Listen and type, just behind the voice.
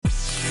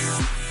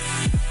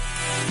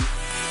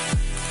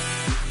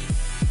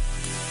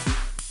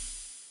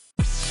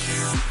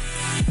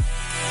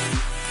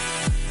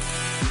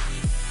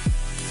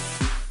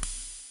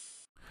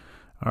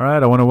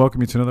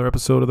welcome you to another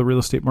episode of the Real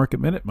Estate Market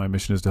Minute. My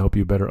mission is to help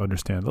you better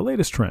understand the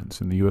latest trends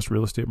in the U.S.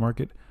 real estate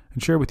market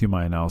and share with you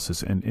my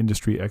analysis and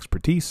industry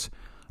expertise.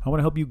 I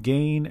want to help you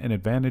gain an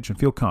advantage and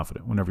feel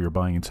confident whenever you're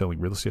buying and selling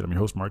real estate. I'm your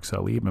host, Mark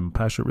Salib. I'm a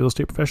passionate real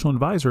estate professional,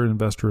 advisor, and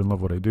investor, and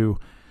love what I do.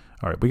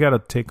 All right, we got to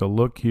take a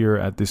look here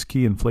at this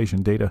key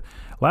inflation data.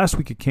 Last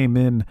week it came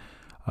in,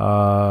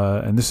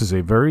 and this is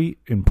a very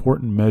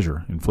important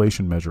measure,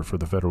 inflation measure for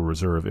the Federal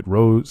Reserve. It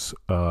rose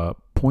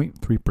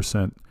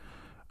 0.3%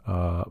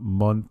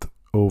 month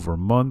over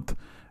month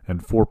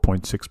and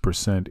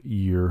 4.6%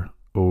 year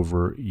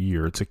over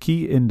year. It's a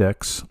key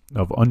index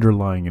of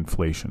underlying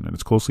inflation, and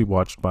it's closely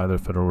watched by the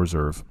Federal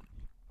Reserve.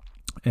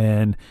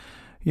 And,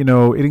 you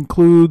know, it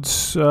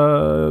includes,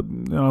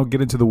 I'll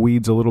get into the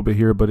weeds a little bit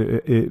here, but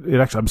it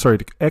actually,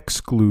 it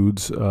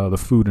excludes the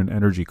food and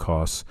energy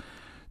costs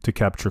to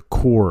capture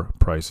core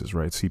prices,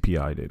 right?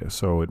 CPI data.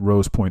 So it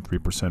rose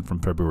 0.3%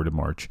 from February to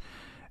March.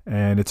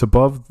 And it's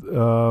above,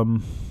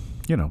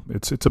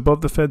 it's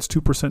above the Fed's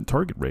 2%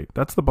 target rate.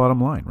 That's the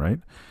bottom line, right?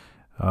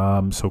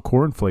 So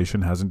core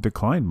inflation hasn't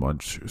declined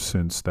much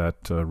since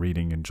that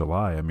reading in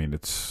July. I mean,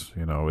 it's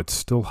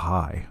still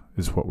high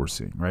is what we're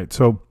seeing, right?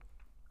 So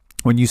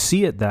when you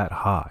see it that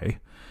high,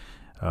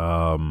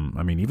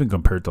 even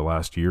compared to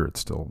last year, it's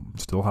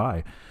still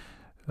high.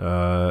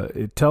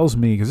 It tells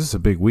me, because this is a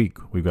big week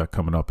we've got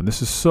coming up, and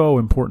this is so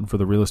important for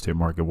the real estate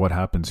market, what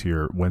happens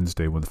here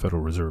Wednesday when the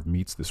Federal Reserve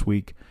meets this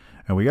week.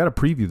 And we got to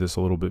preview this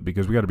a little bit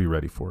because we got to be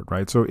ready for it,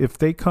 right? So if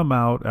they come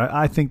out,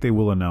 I think they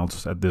will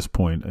announce at this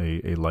point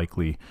a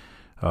likely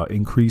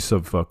increase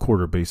of a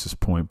quarter basis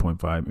point,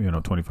 0.5,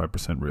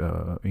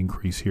 25%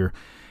 increase here.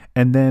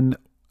 And then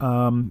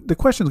the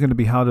question is going to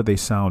be, how do they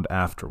sound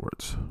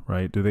afterwards,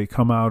 right? Do they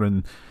come out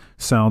and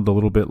sound a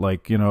little bit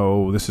like,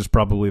 this is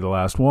probably the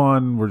last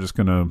one, we're just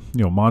going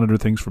to, monitor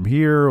things from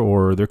here,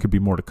 or there could be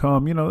more to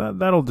come?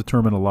 That'll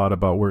determine a lot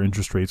about where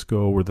interest rates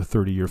go, where the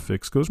 30-year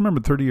fix goes. Remember,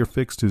 30-year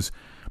fixed is,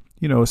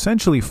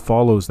 essentially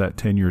follows that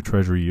 10-year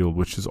Treasury yield,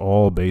 which is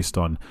all based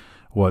on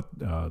what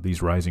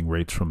these rising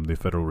rates from the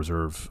Federal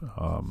Reserve,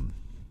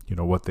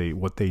 what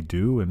they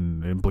do,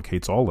 and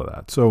implicates all of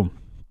that. So,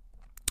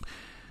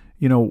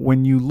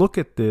 when you look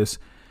at this,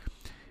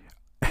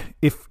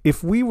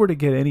 if we were to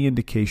get any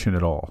indication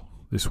at all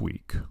this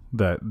week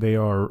that they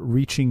are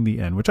reaching the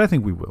end, which I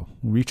think we will,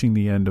 reaching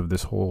the end of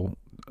this whole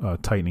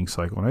tightening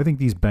cycle, and I think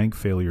these bank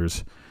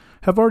failures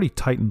have already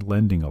tightened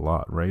lending a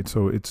lot, right?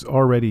 So it's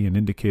already an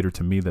indicator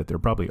to me that they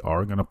probably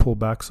are going to pull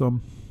back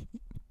some.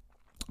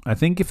 I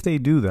think if they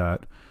do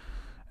that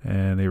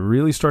and they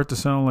really start to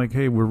sound like,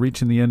 hey, we're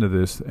reaching the end of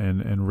this,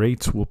 and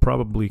rates will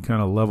probably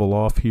kind of level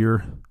off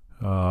here,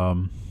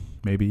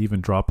 maybe even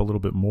drop a little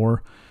bit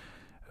more,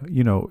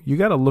 you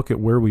got to look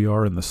at where we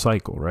are in the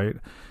cycle, right?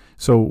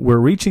 So we're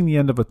reaching the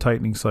end of a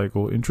tightening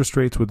cycle. Interest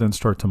rates would then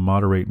start to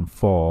moderate and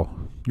fall.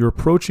 You're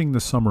approaching the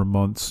summer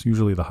months,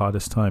 usually the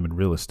hottest time in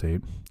real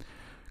estate,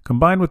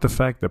 combined with the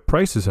fact that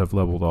prices have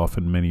leveled off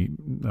in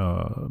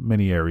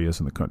many areas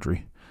in the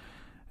country.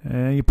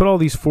 And you put all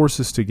these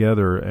forces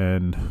together,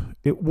 and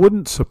it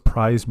wouldn't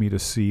surprise me to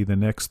see the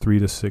next 3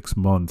 to 6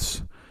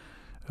 months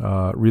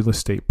real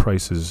estate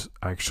prices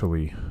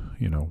actually,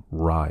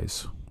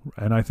 rise.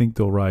 And I think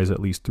they'll rise at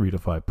least 3 to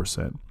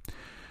 5%.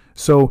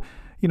 So,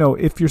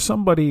 if you're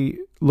somebody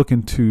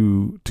looking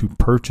to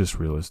purchase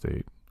real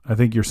estate, I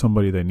think you're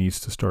somebody that needs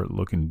to start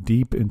looking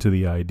deep into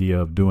the idea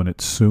of doing it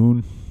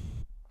soon.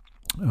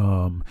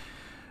 And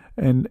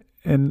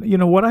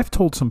what I've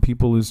told some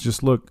people is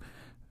just look,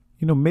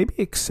 maybe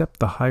accept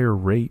the higher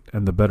rate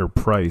and the better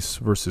price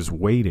versus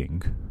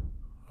waiting.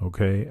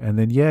 Okay. And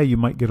then, you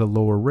might get a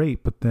lower rate,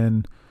 but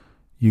then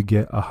you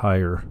get a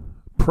higher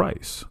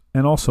price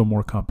and also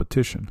more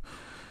competition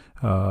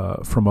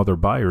from other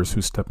buyers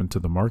who step into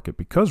the market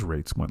because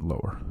rates went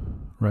lower,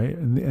 right?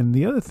 And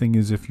the other thing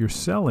is, if you're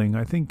selling,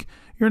 I think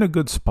you're in a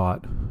good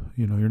spot.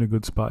 You're in a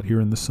good spot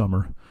here in the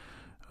summer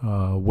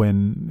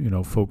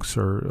when folks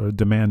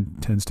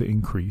demand tends to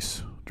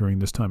increase during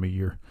this time of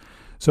year.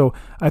 So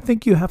I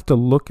think you have to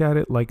look at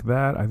it like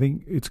that. I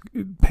think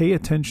pay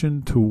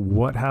attention to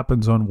what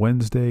happens on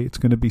Wednesday. It's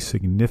going to be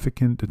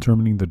significant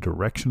determining the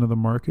direction of the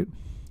market.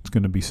 It's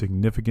going to be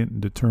significant in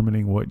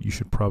determining what you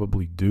should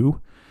probably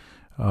do.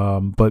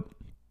 But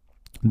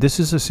this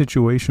is a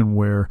situation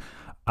where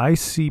I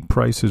see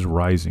prices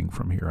rising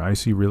from here. I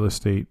see real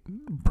estate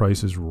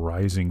prices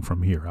rising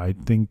from here. I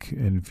think,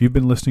 and if you've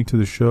been listening to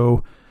the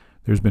show,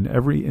 there's been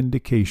every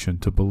indication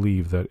to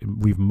believe that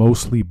we've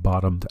mostly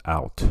bottomed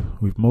out.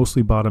 We've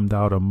mostly bottomed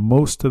out on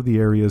most of the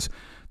areas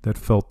that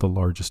felt the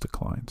largest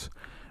declines,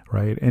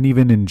 right? And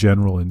even in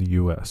general in the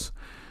U.S.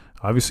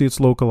 Obviously, it's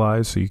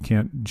localized, so you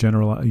can't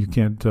generalize. You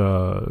can't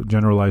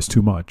generalize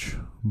too much,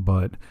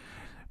 but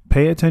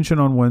pay attention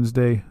on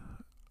Wednesday.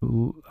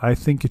 I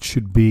think it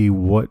should be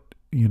what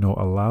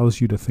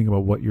allows you to think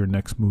about what your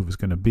next move is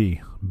going to be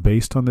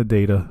based on the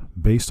data,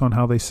 based on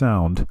how they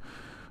sound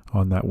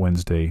on that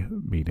Wednesday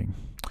meeting.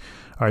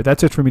 All right,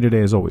 that's it for me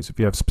today. As always, if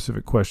you have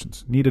specific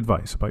questions, need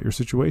advice about your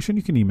situation,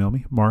 you can email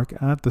me,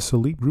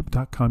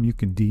 mark@thesalibgroup.com. You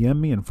can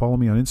DM me and follow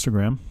me on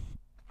Instagram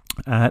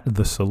at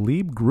the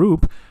Salib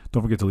Group.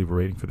 Don't forget to leave a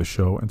rating for the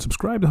show and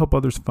subscribe to help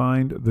others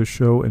find the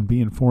show and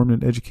be informed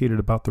and educated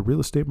about the real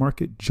estate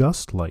market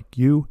just like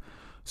you.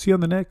 See you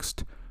on the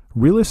next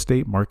Real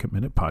Estate Market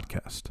Minute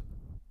podcast.